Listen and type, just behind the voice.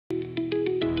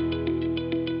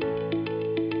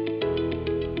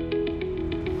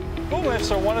Boom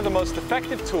lifts are one of the most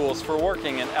effective tools for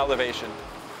working in elevation.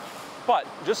 But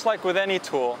just like with any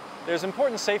tool, there's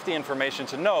important safety information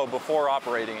to know before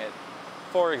operating it.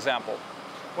 For example,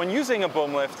 when using a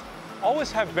boom lift,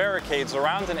 always have barricades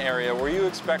around an area where you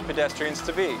expect pedestrians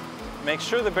to be. Make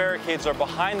sure the barricades are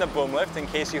behind the boom lift in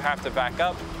case you have to back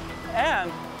up,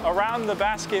 and around the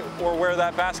basket or where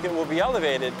that basket will be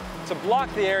elevated to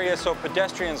block the area so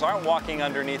pedestrians aren't walking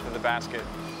underneath of the basket.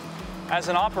 As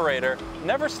an operator,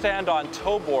 never stand on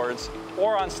toe boards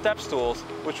or on step stools,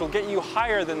 which will get you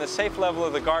higher than the safe level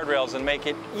of the guardrails and make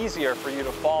it easier for you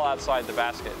to fall outside the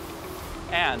basket.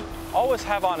 And always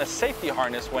have on a safety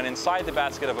harness when inside the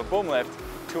basket of a boom lift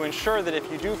to ensure that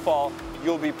if you do fall,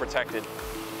 you'll be protected.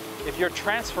 If you're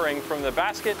transferring from the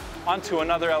basket onto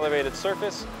another elevated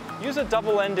surface, use a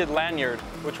double-ended lanyard,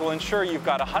 which will ensure you've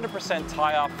got 100%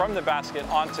 tie-off from the basket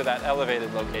onto that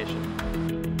elevated location.